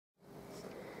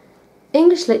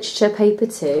English Literature Paper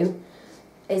 2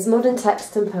 is Modern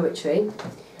Text and Poetry,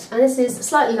 and this is a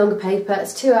slightly longer paper.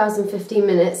 It's 2 hours and 15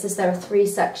 minutes as there are 3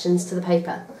 sections to the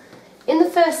paper. In the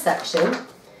first section,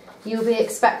 you'll be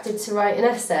expected to write an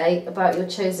essay about your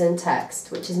chosen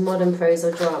text, which is modern prose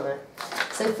or drama.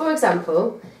 So for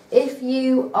example, if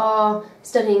you are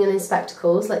studying in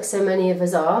spectacles, like so many of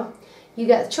us are, you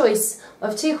get the choice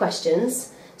of 2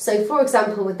 questions. So for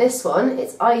example with this one,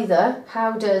 it's either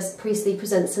how does Priestley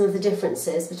present some of the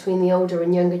differences between the older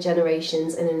and younger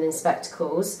generations in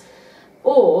spectacles,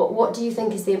 or what do you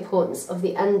think is the importance of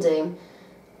the ending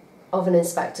of an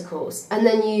spectacles? And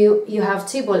then you have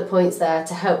 2 bullet points there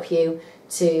to help you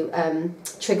to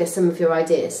trigger some of your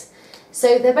ideas.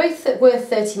 So they're both worth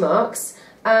 30 marks,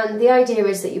 and the idea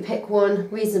is that you pick one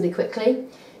reasonably quickly.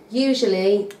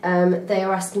 Usually they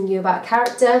are asking you about a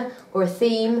character or a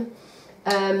theme,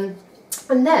 and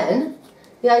then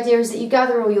the idea is that you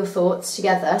gather all your thoughts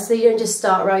together, so you don't just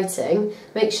start writing.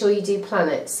 Make sure you do plan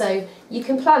it. So you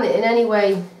can plan it in any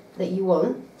way that you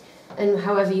want and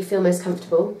however you feel most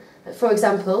comfortable. For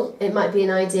example, it might be an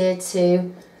idea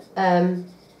to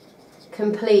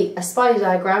complete a spider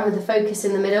diagram with a focus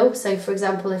in the middle. So for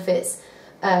example, if it's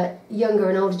a younger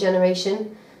and older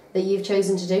generation that you've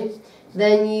chosen to do,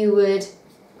 then you would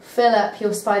fill up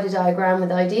your spider diagram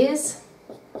with ideas.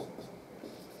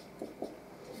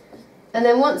 And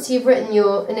then once you've written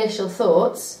your initial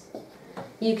thoughts,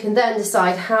 you can then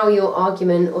decide how your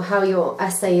argument or how your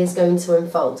essay is going to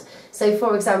unfold. So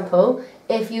for example,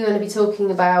 if you're going to be talking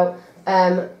about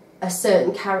a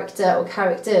certain character or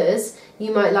characters,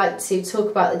 you might like to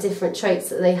talk about the different traits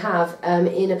that they have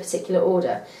in a particular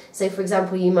order. So for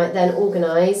example, you might then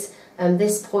organise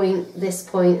this point, and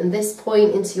this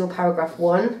point into your paragraph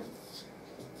 1.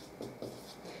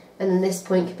 And then this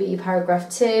point could be your paragraph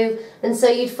 2, and so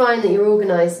you'd find that you're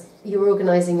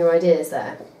organising your ideas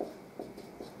there.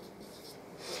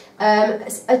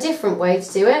 A different way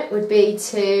to do it would be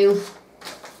to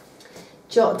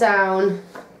jot down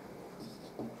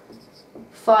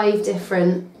 5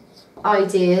 different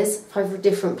ideas, 5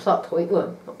 different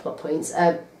points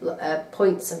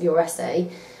of your essay.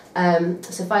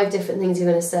 So 5 different things you're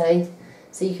going to say.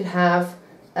 So you could have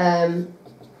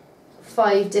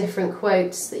 5 different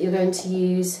quotes that you're going to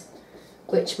use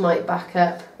which might back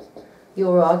up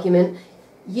your argument.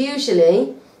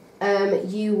 Usually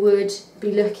you would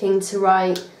be looking to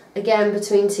write, again,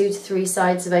 between 2 to 3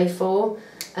 sides of A4,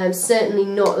 certainly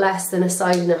not less than a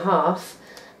side and a half.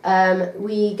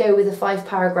 We go with a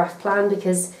 5-paragraph plan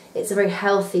because it's a very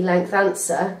healthy length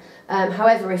answer.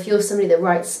 However, if you're somebody that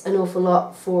writes an awful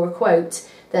lot for a quote,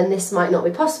 then this might not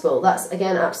be possible. That's,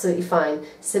 again, absolutely fine,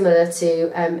 similar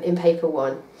to in paper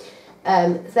 1.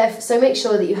 So make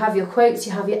sure that you have your quotes,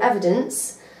 you have your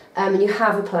evidence, and you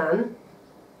have a plan.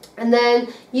 And then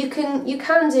you can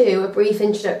do a brief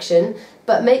introduction,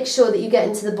 but make sure that you get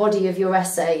into the body of your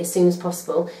essay as soon as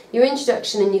possible. Your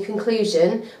introduction and your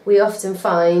conclusion, we often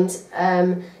find,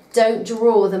 don't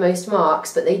draw the most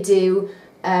marks, but they do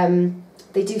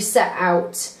set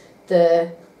out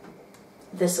the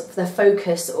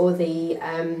focus or the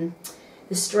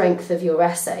strength of your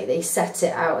essay. They set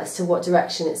it out as to what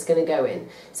direction it's going to go in.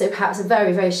 So perhaps a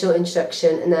very, very short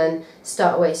introduction, and then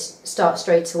start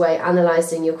straight away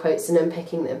analysing your quotes and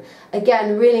unpicking them.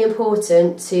 Again, really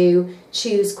important to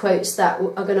choose quotes that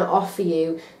are going to offer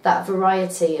you that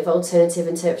variety of alternative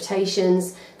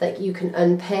interpretations that you can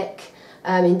unpick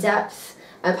in depth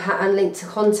and link to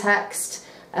context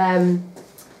and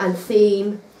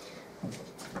theme.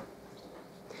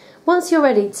 Once you're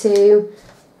ready to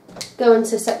go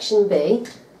into section B,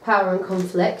 Power and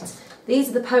Conflict, these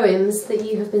are the poems that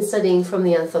you have been studying from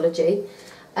the anthology.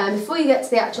 Before you get to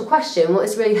the actual question, what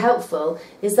is really helpful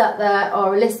is that there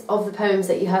are a list of the poems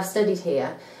that you have studied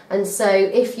here. And so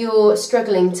if you're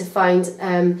struggling to find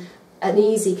an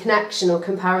easy connection or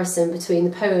comparison between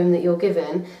the poem that you're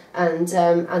given and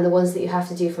the ones that you have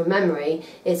to do from memory,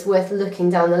 it's worth looking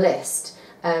down the list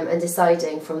and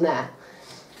deciding from there.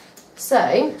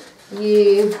 So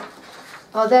you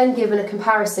are then given a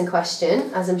comparison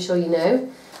question, as I'm sure you know,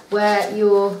 where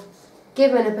you're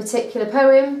given a particular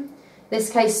poem, in this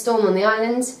case Storm on the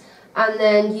Island, and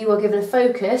then you are given a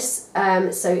focus,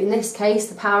 so in this case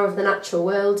the power of the natural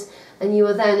world, and you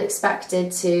are then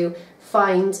expected to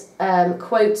find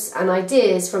quotes and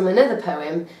ideas from another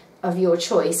poem of your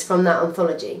choice from that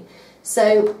anthology.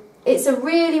 So it's a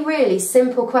really, really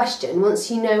simple question once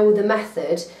you know the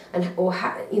method and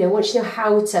once you know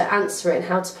how to answer it and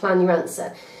how to plan your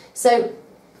answer. So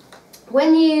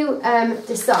when you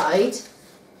decide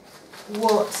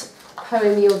what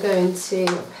poem you're going to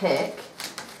pick,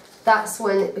 that's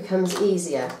when it becomes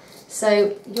easier.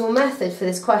 So your method for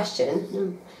this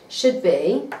question should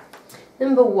be,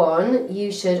 number one,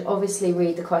 you should obviously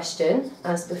read the question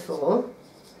as before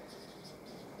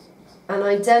and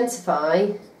identify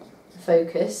the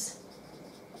focus.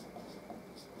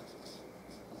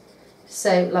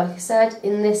 So like I said,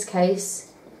 in this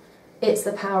case, it's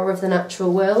the power of the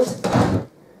natural world.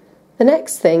 The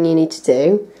next thing you need to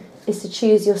do is to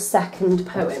choose your second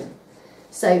poem.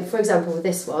 So, for example, with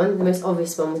this one, the most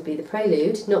obvious one would be the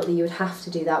prelude. Not that you would have to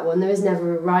do that one. There is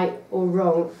never a right or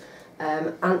wrong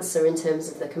answer in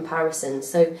terms of the comparison.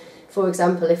 So, for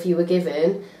example, if you were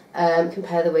given,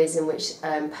 compare the ways in which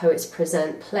poets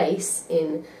present place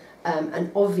in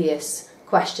an obvious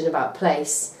question about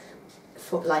place,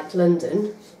 for, like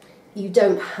London, you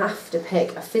don't have to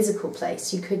pick a physical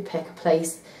place. You could pick a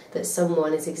place that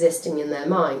someone is existing in their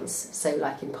minds, so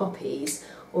like in Poppies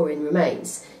or in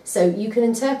Remains. So you can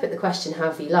interpret the question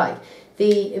however you like.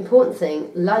 The important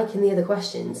thing, like in the other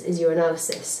questions, is your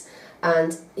analysis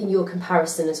and your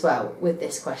comparison as well with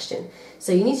this question.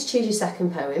 So you need to choose your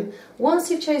second poem. Once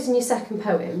you've chosen your second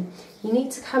poem, you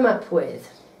need to come up with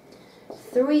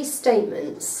 3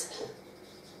 statements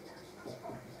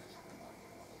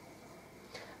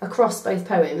across both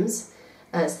poems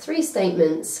as 3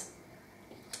 statements,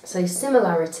 so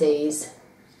similarities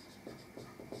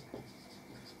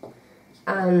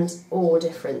and or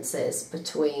differences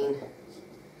between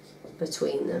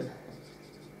them.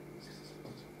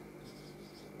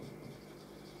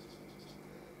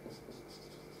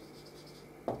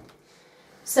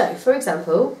 So, for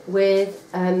example, with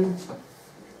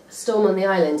Storm on the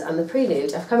Island and the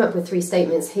Prelude, I've come up with 3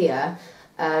 statements here,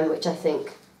 which I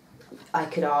think I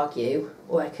could argue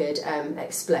or I could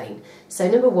explain. So,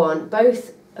 number 1,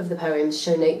 both of the poems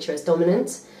show nature as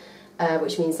dominant,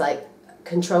 which means like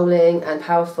controlling and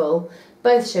powerful.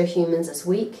 Both show humans as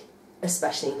weak,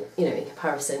 especially in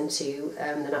comparison to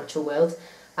the natural world,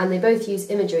 and they both use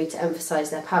imagery to emphasise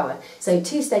their power. So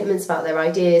 2 statements about their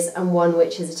ideas and 1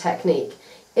 which is a technique.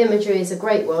 Imagery is a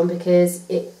great one because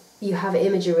you have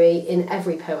imagery in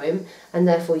every poem, and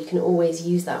therefore you can always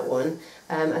use that one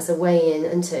as a way in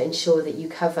and to ensure that you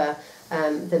cover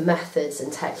the methods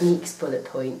and techniques bullet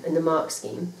point and the mark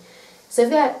scheme. So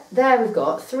there we've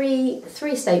got three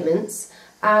statements,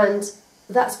 and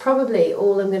that's probably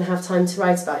all I'm going to have time to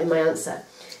write about in my answer.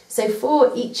 So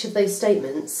for each of those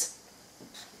statements,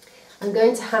 I'm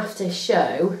going to have to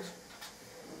show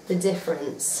the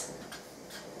difference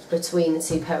between the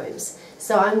 2 poems.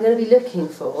 So I'm going to be looking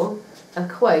for a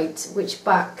quote which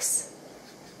backs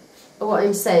what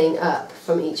I'm saying up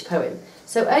from each poem.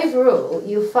 So overall,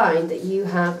 you'll find that you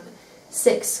have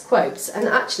 6 quotes, and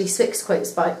actually 6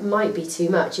 quotes might be too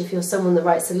much. If you're someone that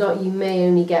writes a lot, you may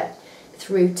only get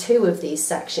through 2 of these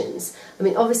sections. I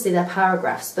mean, obviously they're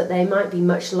paragraphs, but they might be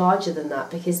much larger than that,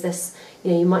 because this,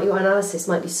 your analysis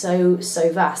might be so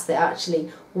vast that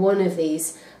actually one of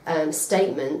these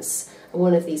statements,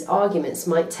 one of these arguments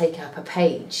might take up a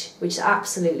page, which is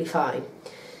absolutely fine.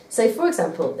 So, for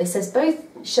example, it says both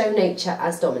show nature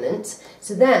as dominant.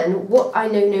 So then, what I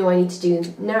know I need to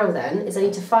do now then is I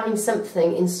need to find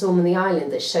something in Storm on the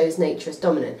Island that shows nature as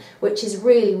dominant, which is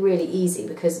really, really easy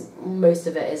because most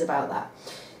of it is about that.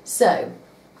 So,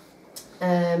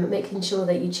 making sure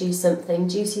that you choose something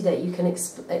juicy that you can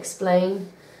explain.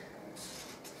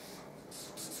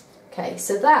 Okay,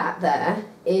 so that there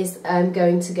is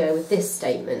going to go with this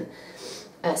statement.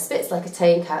 Spits like a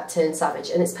tame cat turned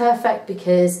savage, and it's perfect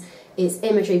because it's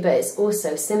imagery, but it's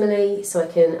also simile. So I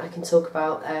can talk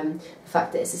about the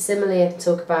fact that it's a simile. I can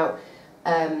talk about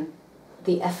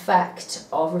the effect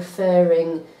of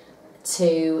referring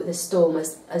to the storm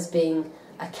as being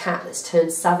a cat that's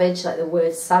turned savage, like the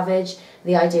word savage,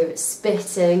 the idea of it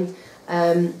spitting,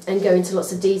 and go into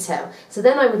lots of detail. So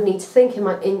then I would need to think in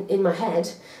my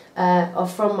head.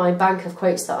 From my bank of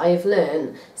quotes that I have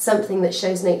learned, something that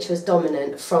shows nature as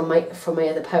dominant from my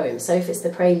other poems. So if it's the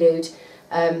Prelude,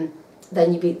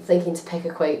 then you'd be thinking to pick a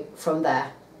quote from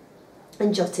there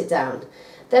and jot it down.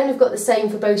 Then we've got the same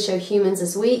for both show humans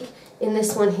as weak. In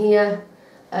this one here,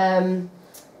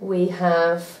 we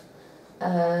have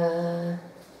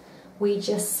we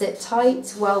just sit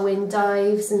tight while wind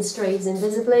dives and strays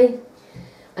invisibly,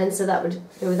 and so that would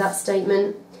go with that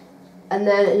statement. And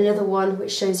then another one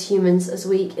which shows humans as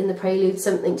weak in the Prelude,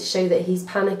 something to show that he's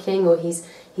panicking or he's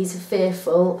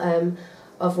fearful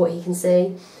of what he can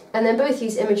see. And then both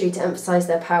use imagery to emphasise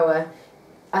their power.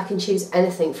 I can choose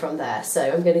anything from there,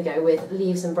 so I'm going to go with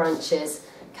leaves and branches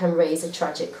can raise a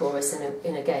tragic chorus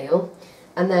in a gale.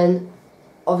 And then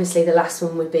obviously the last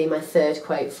one would be my third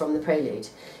quote from the prelude.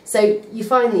 So you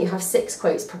find that you have 6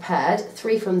 quotes prepared,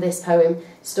 3 from this poem,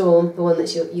 Storm, the one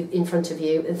that's in front of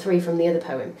you, and 3 from the other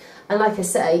poem. And like I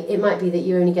say, it might be that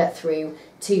you only get through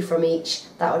 2 from each.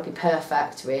 That would be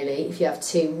perfect, really, if you have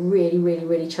 2 really, really,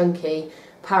 really chunky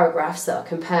paragraphs that are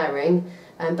comparing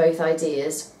both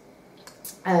ideas.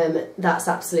 That's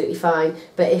absolutely fine.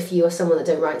 But if you are someone that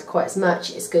don't write quite as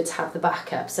much, it's good to have the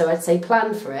backup. So I'd say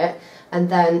plan for it and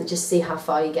then just see how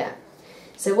far you get.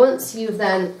 So once you've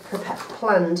then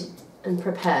planned and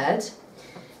prepared,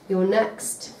 your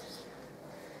next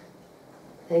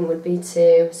thing would be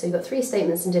to, so you've got 3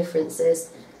 statements and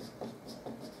differences.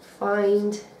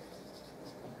 Find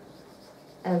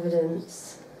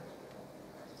evidence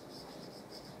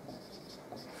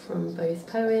from both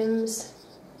poems.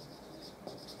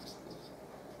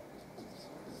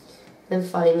 And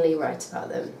finally write about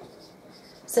them.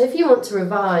 So if you want to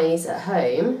revise at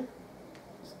home,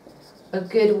 a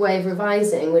good way of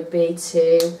revising would be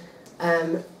to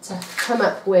come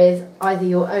up with either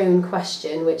your own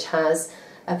question, which has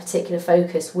a particular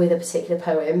focus with a particular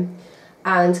poem,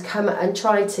 and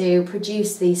try to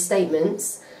produce these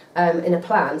statements in a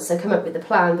plan. So come up with the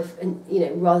plan,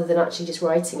 rather than actually just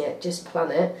writing it, just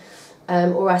plan it,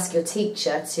 or ask your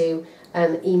teacher to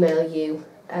email you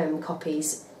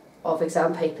copies of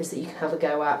exam papers that you can have a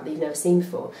go at that you've never seen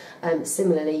before.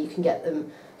 Similarly, you can get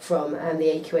them from the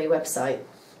AQA website.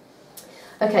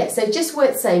 Okay, so just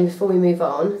worth saying before we move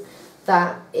on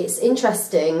that it's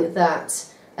interesting that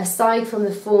aside from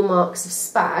the 4 marks of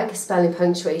SPAG, spelling,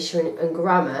 punctuation and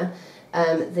grammar,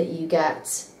 that you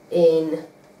get in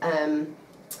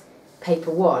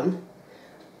paper 1,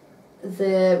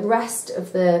 the rest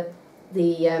of the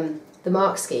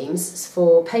mark schemes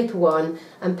for paper 1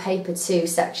 and paper 2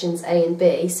 sections A and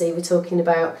B, so you were talking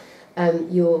about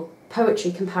your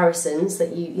poetry comparisons,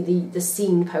 that the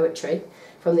scene poetry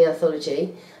from the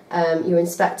anthology, your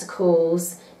inspector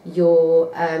calls, your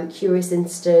curious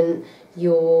incident,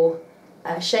 your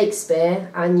Shakespeare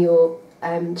and your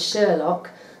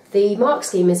Sherlock. The mark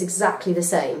scheme is exactly the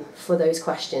same for those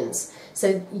questions.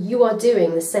 So you are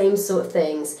doing the same sort of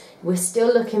things. We're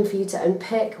still looking for you to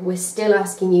unpick, we're still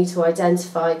asking you to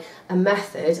identify a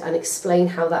method and explain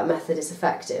how that method is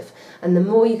effective. And the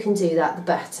more you can do that, the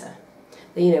better.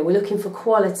 We're looking for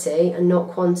quality and not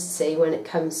quantity when it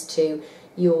comes to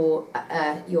your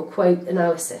quote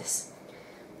analysis.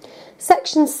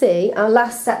 Section C, our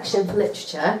last section for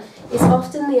literature, is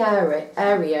often the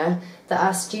area that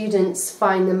our students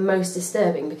find the most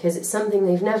disturbing because it's something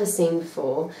they've never seen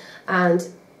before, and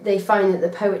they find that the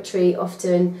poetry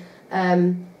often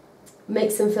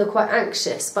makes them feel quite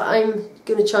anxious. But I'm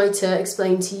going to try to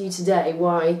explain to you today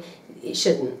why it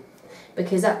shouldn't,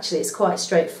 because actually it's quite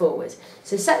straightforward.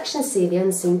 So section C, the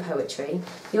unseen poetry,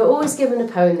 you're always given a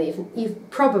poem that you've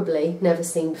probably never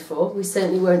seen before. We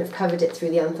certainly won't have covered it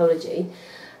through the anthology.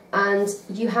 And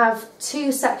you have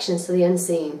 2 sections to the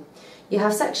unseen. You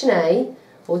have section A,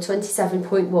 or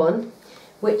 27.1,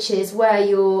 which is where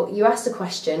you're asked a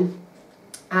question,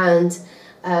 and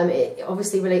it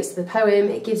obviously relates to the poem,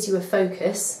 it gives you a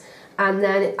focus, and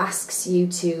then it asks you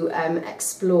to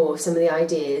explore some of the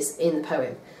ideas in the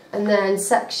poem. And then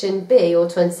section B, or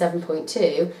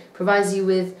 27.2, provides you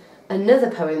with another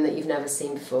poem that you've never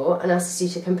seen before and asks you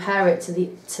to compare it to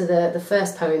the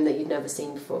first poem that you've never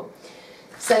seen before.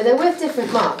 So they're worth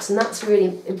different marks, and that's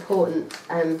really important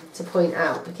to point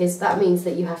out, because that means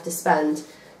that you have to spend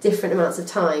different amounts of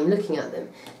time looking at them.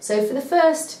 So for the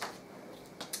first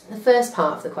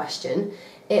part of the question,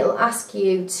 it'll ask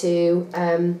you to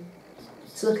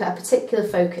look at a particular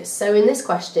focus. So in this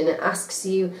question, it asks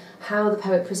you how the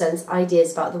poet presents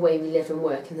ideas about the way we live and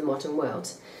work in the modern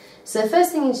world. So the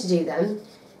first thing you need to do then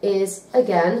is,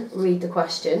 again, read the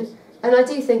question. And I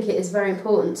do think it is very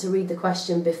important to read the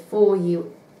question before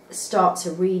you start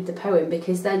to read the poem,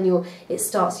 because then it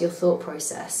starts your thought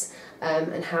process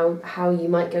and how you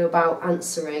might go about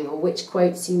answering, or which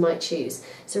quotes you might choose.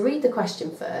 So read the question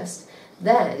first,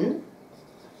 then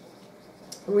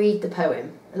read the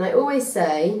poem. And I always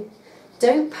say,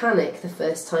 don't panic the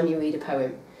first time you read a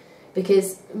poem,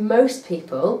 because most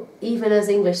people, even as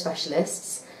English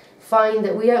specialists, find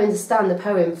that we don't understand the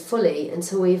poem fully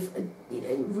until we've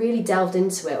really delved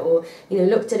into it, or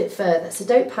looked at it further. So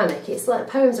don't panic. It's like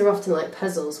poems are often like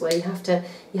puzzles, where you have to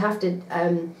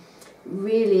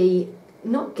really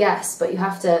not guess, but you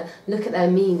have to look at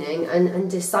their meaning and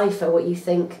decipher what you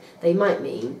think they might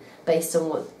mean based on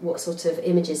what sort of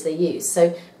images they use.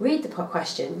 So read the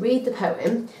question, read the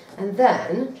poem, and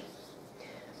then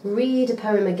read a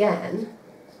poem again.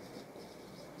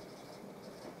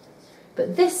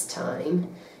 But this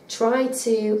time, try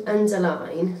to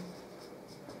underline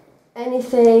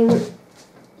anything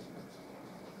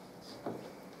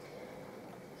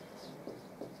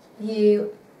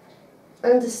you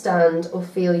understand or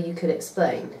feel you could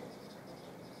explain.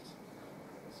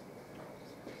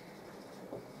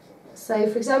 So,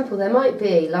 for example, there might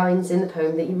be lines in the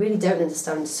poem that you really don't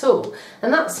understand at all,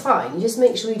 and that's fine. You just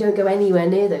make sure you don't go anywhere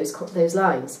near those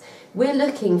lines. We're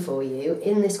looking for you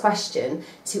in this question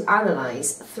to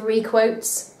analyse 3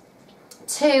 quotes.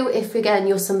 2 if, again,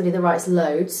 you're somebody that writes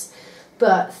loads,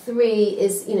 but 3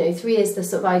 is, you know, 3 is the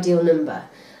sort of ideal number.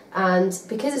 And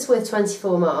because it's worth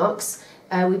 24 marks,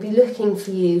 we'd be looking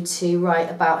for you to write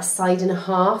about a side and a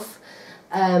half.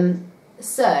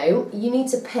 So you need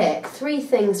to pick 3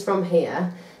 things from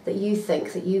here that you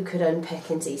think that you could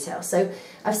unpick in detail. So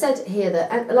I've said here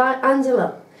that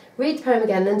read the poem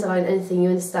again and underline anything you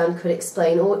understand could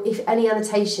explain, or if any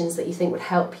annotations that you think would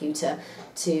help you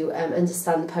to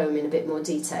understand the poem in a bit more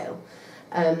detail.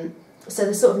 So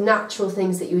the sort of natural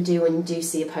things that you would do when you do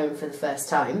see a poem for the first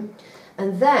time.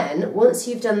 And then, once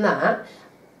you've done that,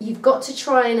 you've got to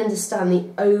try and understand the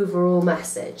overall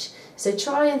message. So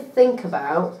try and think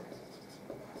about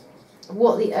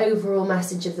what the overall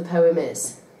message of the poem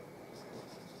is.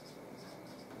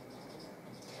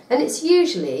 And it's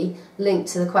usually linked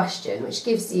to the question, which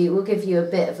will give you a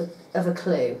bit of a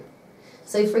clue.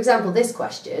 So, for example, this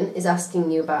question is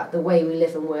asking you about the way we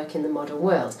live and work in the modern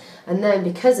world. And then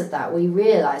because of that, we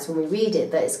realise when we read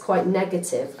it that it's quite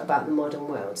negative about the modern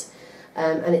world.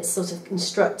 And it's sort of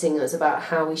instructing us about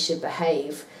how we should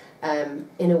behave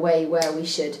in a way where we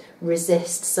should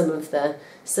resist some of the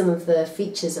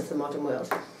features of the modern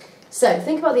world. So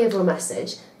think about the overall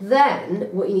message. Then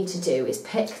what you need to do is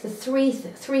pick the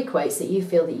three quotes that you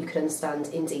feel that you can understand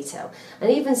in detail.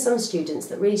 And even some students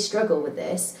that really struggle with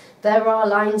this, there are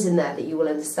lines in there that you will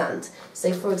understand.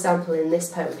 So for example, in this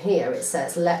poem here, it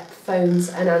says, "Let phones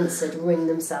unanswered ring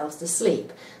themselves to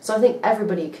sleep." So I think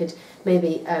everybody could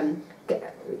maybe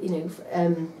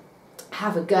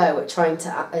have a go at trying to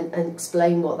and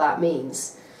explain what that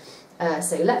means.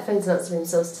 So let phones unanswered ring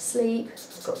themselves to sleep.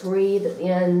 It's got breathe at the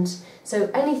end. So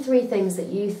any 3 things that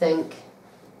you think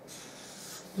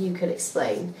you could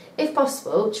explain. If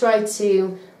possible, try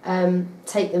to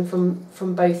take them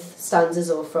from both stanzas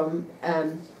or from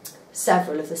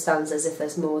several of the stanzas if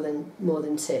there's more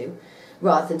than 2,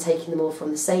 rather than taking them all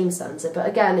from the same stanza. But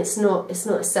again, it's not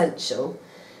essential.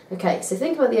 Okay, so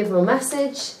think about the overall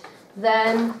message,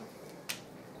 then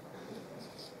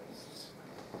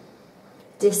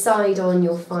decide on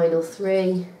your final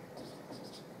 3.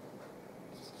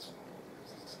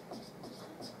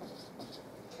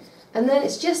 And then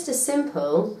it's just as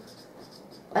simple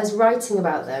as writing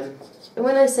about them. And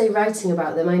when I say writing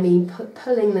about them, I mean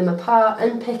pulling them apart,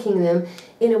 unpicking them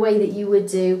in a way that you would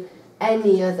do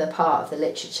any other part of the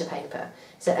literature paper.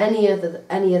 So any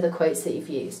other quotes that you've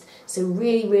used. So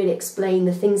really, really explain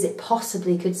the things it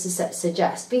possibly could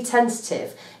suggest. Be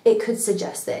tentative. It could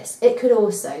suggest this. It could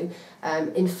also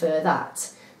infer that.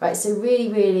 Right. So really,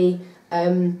 really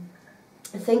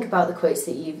think about the quotes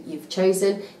that you've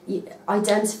chosen.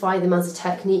 Identify them as a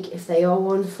technique if they are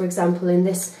one. For example, in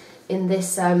this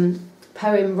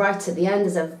poem, right at the end,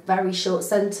 there's a very short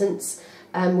sentence,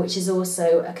 which is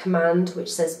also a command,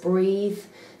 which says breathe.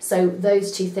 So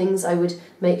those 2 things I would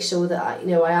make sure that I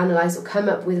analyse or come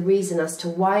up with reason as to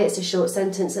why it's a short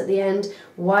sentence at the end.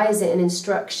 Why is it an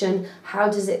instruction? How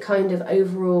does it kind of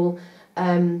overall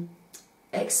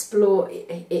explore?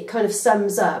 It kind of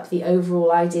sums up the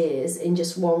overall ideas in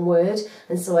just one word,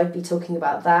 and so I'd be talking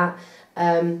about that.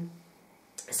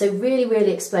 So really,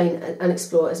 really explain and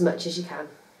explore as much as you can.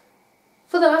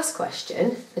 For the last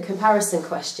question, the comparison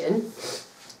question,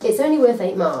 it's only worth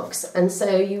 8 marks, and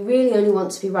so you really only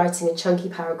want to be writing a chunky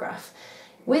paragraph.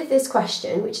 With this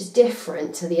question, which is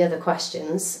different to the other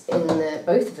questions in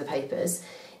both of the papers,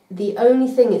 the only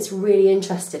thing it's really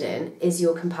interested in is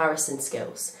your comparison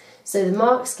skills. So the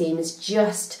mark scheme is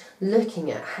just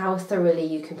looking at how thoroughly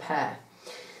you compare.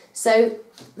 So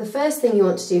the first thing you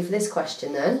want to do for this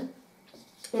question then,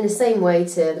 in the same way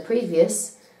to the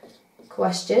previous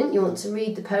question, you want to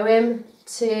read the poem,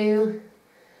 to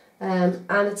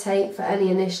annotate for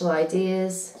any initial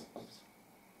ideas,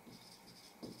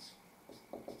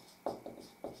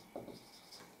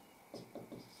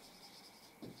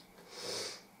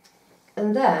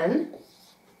 and then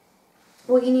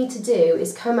what you need to do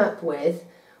is come up with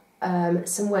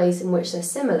some ways in which they're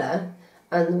similar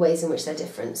and ways in which they're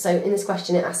different. So in this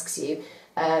question it asks you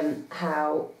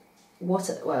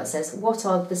it says, what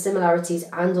are the similarities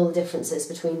and all the differences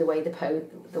between the way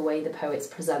the poets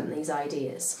present these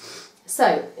ideas?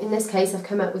 So in this case I've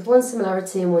come up with 1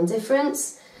 similarity and 1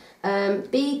 difference,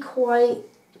 Be quite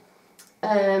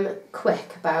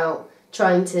quick about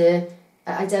trying to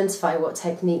identify what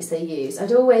techniques they use.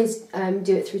 I'd always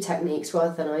do it through techniques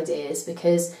rather than ideas,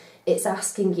 because it's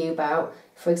asking you about,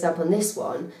 for example, in this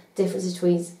one,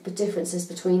 differences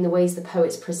between the ways the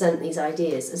poets present these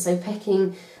ideas. And so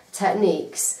picking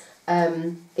techniques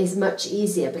is much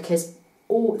easier, because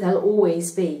there'll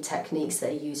always be techniques that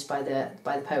are used by the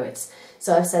poets.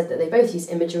 So I've said that they both use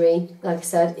imagery. Like I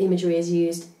said, imagery is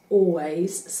used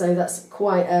always, so that's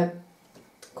quite a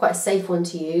safe one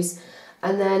to use.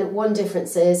 And then one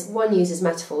difference is one uses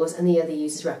metaphors and the other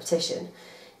uses repetition.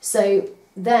 So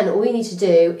then all you need to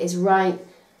do is write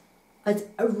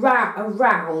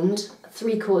around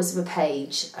 3/4 of a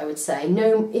page, I would say.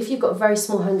 No, if you've got very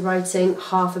small handwriting,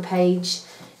 half a page.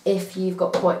 If you've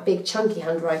got quite big chunky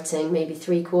handwriting, maybe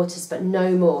 3/4, but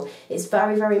no more. It's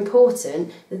very, very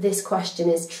important that this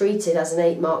question is treated as an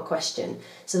 8-mark question.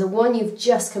 So the one you've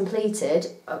just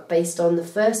completed, based on the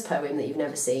first poem that you've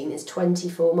never seen, is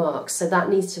 24 marks. So that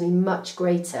needs to be much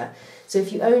greater. So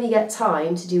if you only get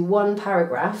time to do one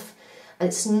paragraph, and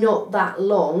it's not that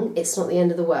long, it's not the end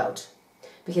of the world,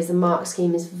 because the mark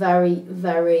scheme is very,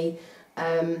 very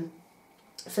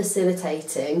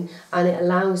facilitating, and it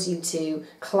allows you to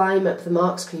climb up the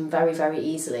mark scheme very, very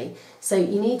easily. So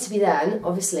you need to be then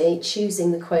obviously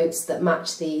choosing the quotes that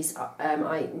match these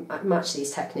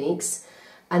techniques,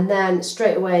 and then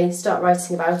straight away start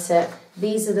writing about it.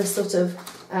 These are the sort of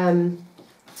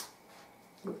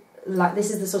this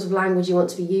is the sort of language you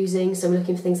want to be using. So we're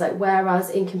looking for things like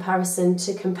whereas, in comparison,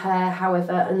 to compare,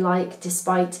 however, unlike,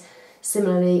 despite,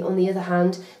 similarly, on the other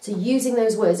hand. So using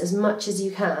those words as much as you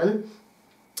can.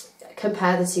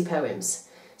 Compare the two poems.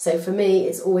 So for me,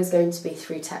 it's always going to be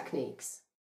through techniques.